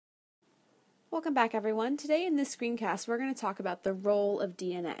Welcome back, everyone. Today in this screencast, we're going to talk about the role of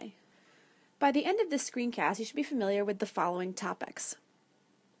DNA. By the end of this screencast, you should be familiar with the following topics.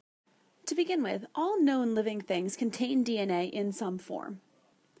 To begin with, all known living things contain DNA in some form.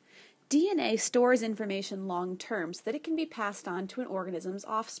 DNA stores information long-term so that it can be passed on to an organism's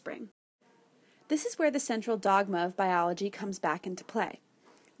offspring. This is where the central dogma of biology comes back into play.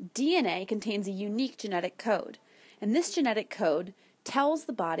 DNA contains a unique genetic code, and this genetic code tells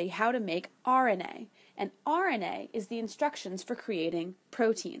the body how to make RNA, and RNA is the instructions for creating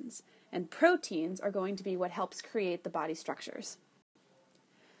proteins, and proteins are going to be what helps create the body structures.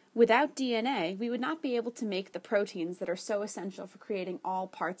 Without DNA, we would not be able to make the proteins that are so essential for creating all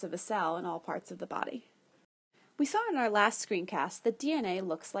parts of a cell and all parts of the body. We saw in our last screencast that DNA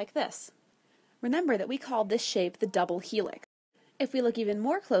looks like this. Remember that we called this shape the double helix. If we look even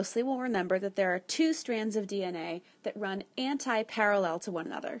more closely, we'll remember that there are two strands of DNA that run anti-parallel to one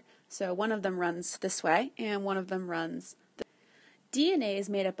another. So one of them runs this way, and one of them runs this way. DNA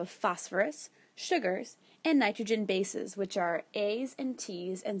is made up of phosphorus, sugars, and nitrogen bases, which are A's and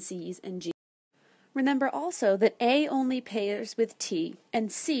T's and C's and G's. Remember also that A only pairs with T,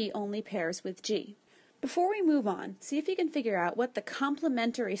 and C only pairs with G. Before we move on, see if you can figure out what the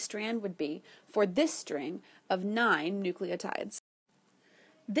complementary strand would be for this string of 9 nucleotides.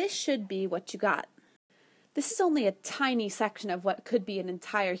 This should be what you got. This is only a tiny section of what could be an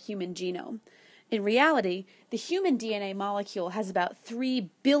entire human genome. In reality, the human DNA molecule has about 3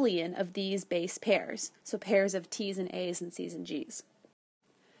 billion of these base pairs, so pairs of T's and A's and C's and G's.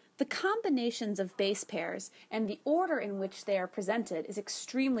 The combinations of base pairs and the order in which they are presented is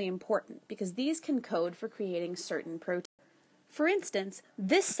extremely important because these can code for creating certain proteins. For instance,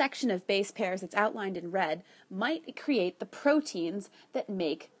 this section of base pairs that's outlined in red might create the proteins that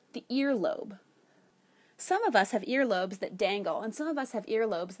make the earlobe. Some of us have earlobes that dangle, and some of us have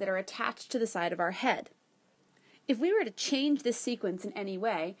earlobes that are attached to the side of our head. If we were to change this sequence in any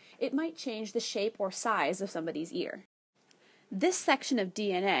way, it might change the shape or size of somebody's ear. This section of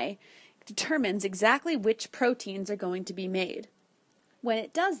DNA determines exactly which proteins are going to be made. When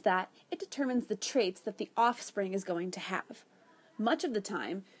it does that, it determines the traits that the offspring is going to have. Much of the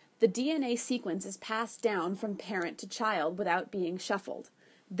time, the DNA sequence is passed down from parent to child without being shuffled.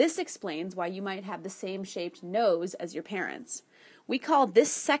 This explains why you might have the same shaped nose as your parents. We call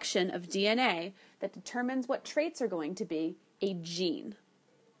this section of DNA that determines what traits are going to be a gene.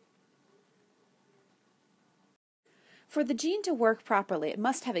 For the gene to work properly, it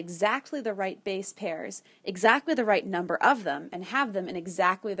must have exactly the right base pairs, exactly the right number of them, and have them in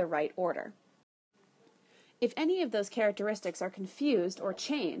exactly the right order. If any of those characteristics are confused or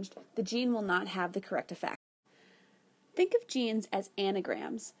changed, the gene will not have the correct effect. Think of genes as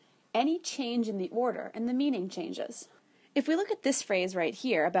anagrams. Any change in the order and the meaning changes. If we look at this phrase right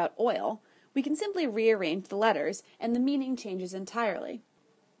here about oil, we can simply rearrange the letters and the meaning changes entirely.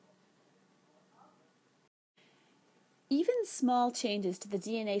 Even small changes to the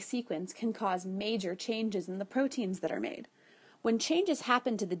DNA sequence can cause major changes in the proteins that are made. When changes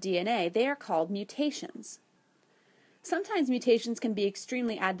happen to the DNA, they are called mutations. Sometimes mutations can be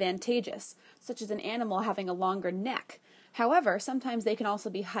extremely advantageous, such as an animal having a longer neck. However, sometimes they can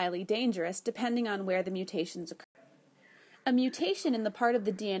also be highly dangerous depending on where the mutations occur. A mutation in the part of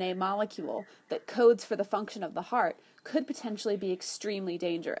the DNA molecule that codes for the function of the heart could potentially be extremely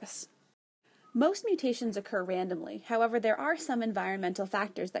dangerous. Most mutations occur randomly, however, there are some environmental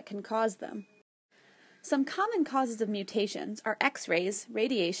factors that can cause them. Some common causes of mutations are X-rays,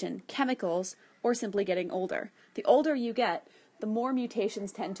 radiation, chemicals, or simply getting older. The older you get, the more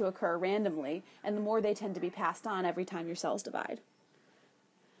mutations tend to occur randomly, and the more they tend to be passed on every time your cells divide.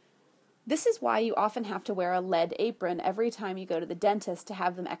 This is why you often have to wear a lead apron every time you go to the dentist to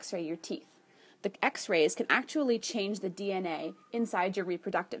have them X-ray your teeth. The X-rays can actually change the DNA inside your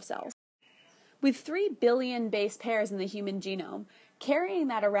reproductive cells. With 3 billion base pairs in the human genome, carrying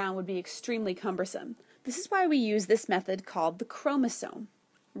that around would be extremely cumbersome. This is why we use this method called the chromosome.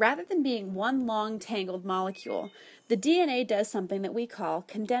 Rather than being one long tangled molecule, the DNA does something that we call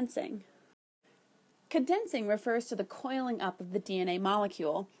condensing. Condensing refers to the coiling up of the DNA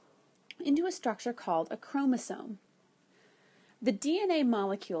molecule into a structure called a chromosome. The DNA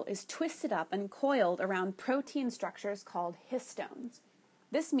molecule is twisted up and coiled around protein structures called histones.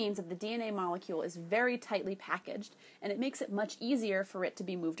 This means that the DNA molecule is very tightly packaged, and it makes it much easier for it to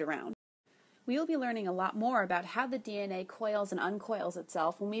be moved around. We will be learning a lot more about how the DNA coils and uncoils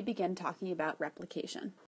itself when we begin talking about replication.